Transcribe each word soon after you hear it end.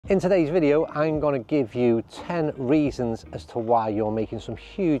In today's video, I'm going to give you 10 reasons as to why you're making some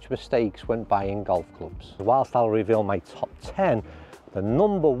huge mistakes when buying golf clubs. Whilst I'll reveal my top 10, the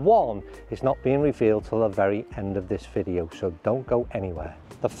number one is not being revealed till the very end of this video, so don't go anywhere.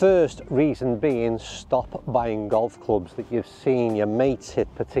 The first reason being, stop buying golf clubs that you've seen your mates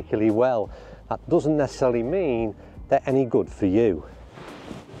hit particularly well. That doesn't necessarily mean they're any good for you.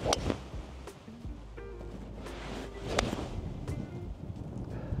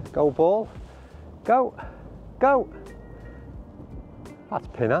 Go ball, go, go. That's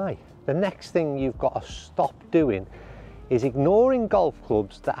pin high. The next thing you've got to stop doing is ignoring golf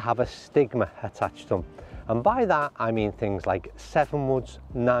clubs that have a stigma attached to them. And by that, I mean things like 7 woods,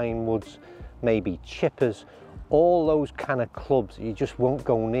 9 woods, maybe chippers, all those kind of clubs that you just won't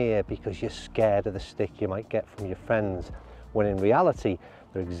go near because you're scared of the stick you might get from your friends, when in reality,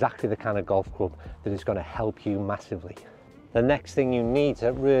 they're exactly the kind of golf club that is going to help you massively. The next thing you need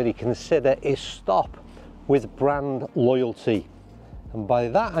to really consider is stop with brand loyalty. And by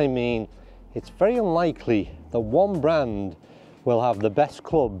that I mean, it's very unlikely that one brand will have the best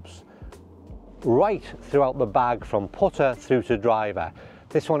clubs right throughout the bag, from putter through to driver.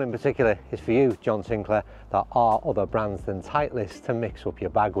 This one in particular is for you, John Sinclair. There are other brands than Titleist to mix up your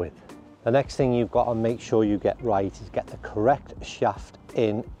bag with. The next thing you've got to make sure you get right is get the correct shaft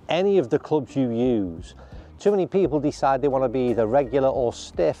in any of the clubs you use. Too many people decide they want to be either regular or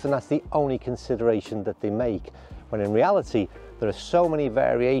stiff, and that's the only consideration that they make, when in reality there are so many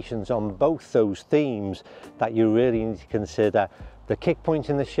variations on both those themes that you really need to consider the kick point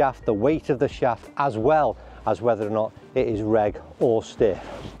in the shaft, the weight of the shaft, as well as whether or not it is reg or stiff.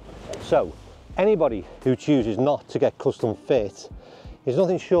 So anybody who chooses not to get custom fit is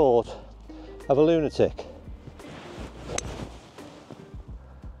nothing short of a lunatic.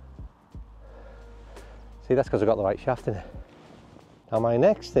 See, that's because I've got the right shaft in it. Now my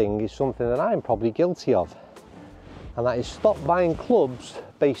next thing is something that I'm probably guilty of, and that is stop buying clubs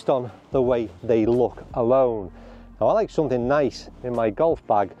based on the way they look alone. Now I like something nice in my golf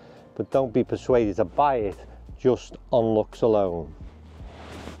bag, but don't be persuaded to buy it just on looks alone.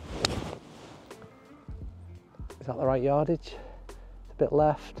 Is that the right yardage? It's a bit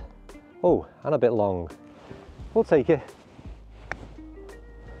left. Oh, and a bit long. We'll take it.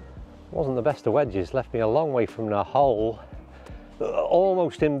 Wasn't the best of wedges, left me a long way from the hole,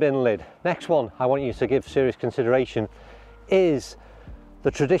 almost in bin lid. Next one I want you to give serious consideration is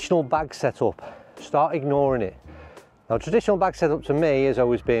the traditional bag setup. Start ignoring it. Now, traditional bag setup to me has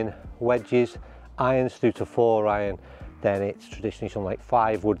always been wedges, irons through to 4 iron, then it's traditionally something like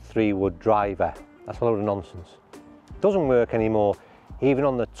 5 wood, 3 wood driver. That's a load of nonsense. Doesn't work anymore. Even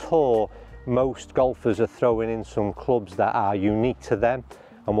on the tour, most golfers are throwing in some clubs that are unique to them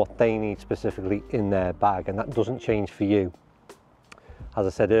and what they need specifically in their bag, and that doesn't change for you. As I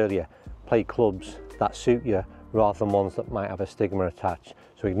said earlier, play clubs that suit you rather than ones that might have a stigma attached.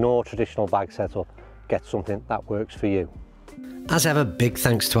 So ignore traditional bag setup, get something that works for you. As ever, big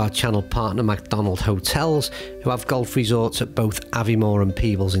thanks to our channel partner McDonald Hotels, who have golf resorts at both Aviemore and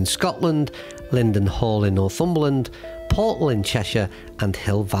Peebles in Scotland, Linden Hall in Northumberland, Portal in Cheshire and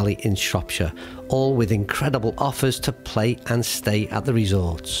Hill Valley in Shropshire, all with incredible offers to play and stay at the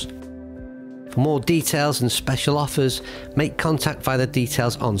resorts. For more details and special offers, make contact via the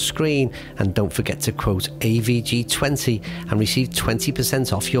details on screen, and don't forget to quote AVG20 and receive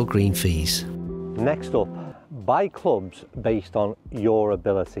 20% off your green fees. Next up, buy clubs based on your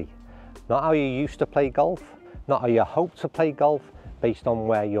ability. Not how you used to play golf, not how you hope to play golf, based on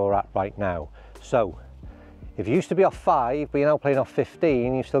where you're at right now. So, if you used to be off 5, but you're now playing off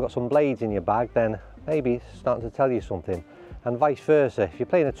 15, you've still got some blades in your bag, then maybe it's starting to tell you something. And vice versa, if you're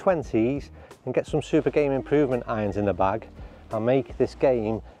playing the 20s, then get some super game improvement irons in the bag and make this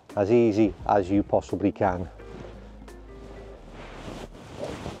game as easy as you possibly can.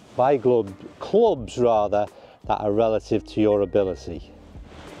 Buy clubs rather, that are relative to your ability.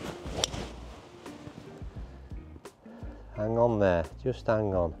 Hang on there, just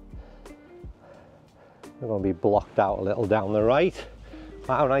hang on. We're going to be blocked out a little down the right.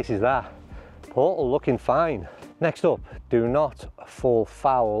 How nice is that? Portal looking fine. Next up, do not fall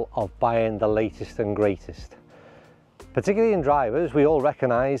foul of buying the latest and greatest. Particularly in drivers, we all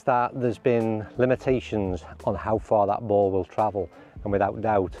recognise that there's been limitations on how far that ball will travel, and without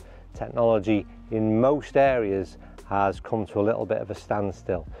doubt, technology in most areas has come to a little bit of a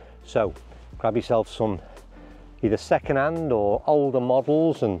standstill. So grab yourself some either second-hand or older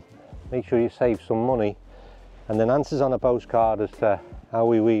models and make sure you save some money, and then answers on a postcard as to how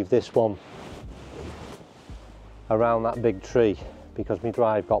we weave this one around that big tree, because my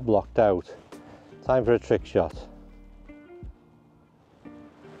drive got blocked out. Time for a trick shot.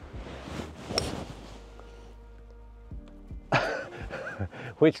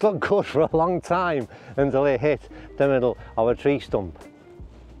 which looked good for a long time until it hit the middle of a tree stump.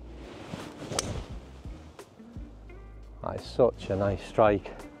 That is such a nice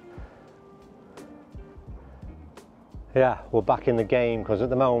strike. Yeah, we're back in the game, because at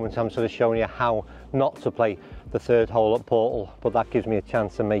the moment I'm sort of showing you how not to play the third hole at Portal, but that gives me a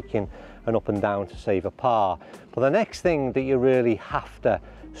chance of making an up and down to save a par. But the next thing that you really have to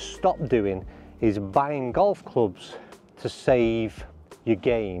stop doing is buying golf clubs to save your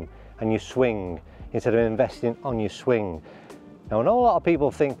game and your swing instead of investing on your swing. Now, I know a lot of people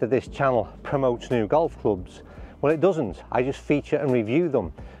think that this channel promotes new golf clubs. Well, it doesn't. I just feature and review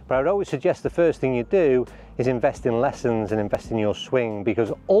them. But I would always suggest the first thing you do is invest in lessons and invest in your swing,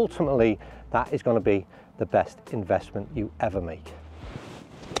 because ultimately that is going to be the best investment you ever make. Is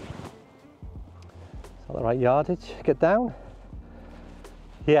that the right yardage? Get down?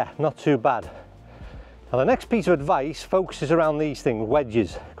 Yeah, not too bad. Now, the next piece of advice focuses around these things,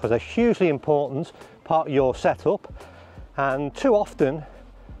 wedges, because they're hugely important part of your setup. And too often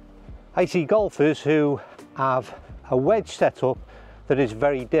I see golfers who have a wedge setup that is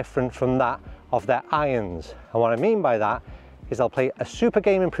very different from that of their irons. And what I mean by that is they'll play a super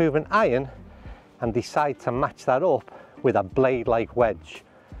game improvement iron and decide to match that up with a blade-like wedge.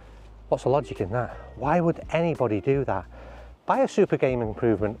 What's the logic in that? Why would anybody do that? Buy a super game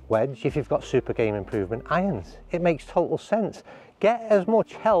improvement wedge if you've got super game improvement irons. It makes total sense. Get as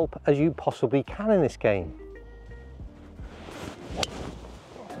much help as you possibly can in this game.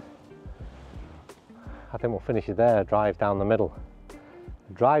 I think we'll finish it there. Drive down the middle.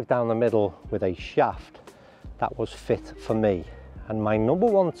 Drive down the middle with a shaft that was fit for me. And my number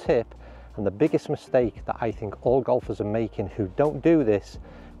one tip, and the biggest mistake that I think all golfers are making who don't do this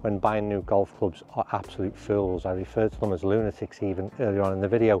when buying new golf clubs, are absolute fools. I referred to them as lunatics even earlier on in the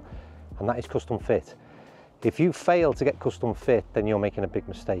video, and that is custom fit. If you fail to get custom fit, then you're making a big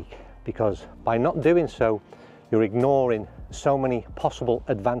mistake, because by not doing so, you're ignoring so many possible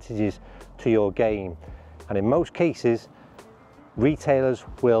advantages to your game. And in most cases, retailers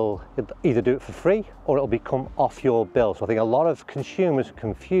will either do it for free or it'll become off your bill. So I think a lot of consumers are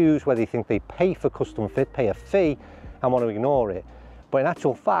confused whether they think they pay for custom fit, pay a fee, and want to ignore it. But in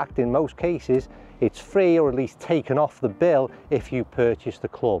actual fact, in most cases, it's free or at least taken off the bill if you purchase the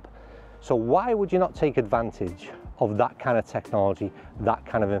club. So why would you not take advantage of that kind of technology, that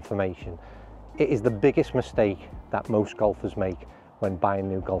kind of information? It is the biggest mistake that most golfers make when buying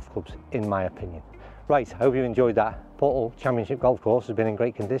new golf clubs, in my opinion. Right, I hope you enjoyed that. Portal Championship Golf Course has been in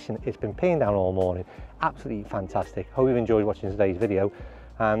great condition. It's been peeing down all morning. Absolutely fantastic. Hope you've enjoyed watching today's video,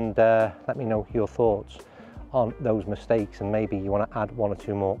 and let me know your thoughts on those mistakes, and maybe you want to add one or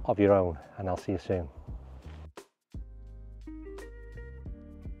two more of your own, and I'll see you soon.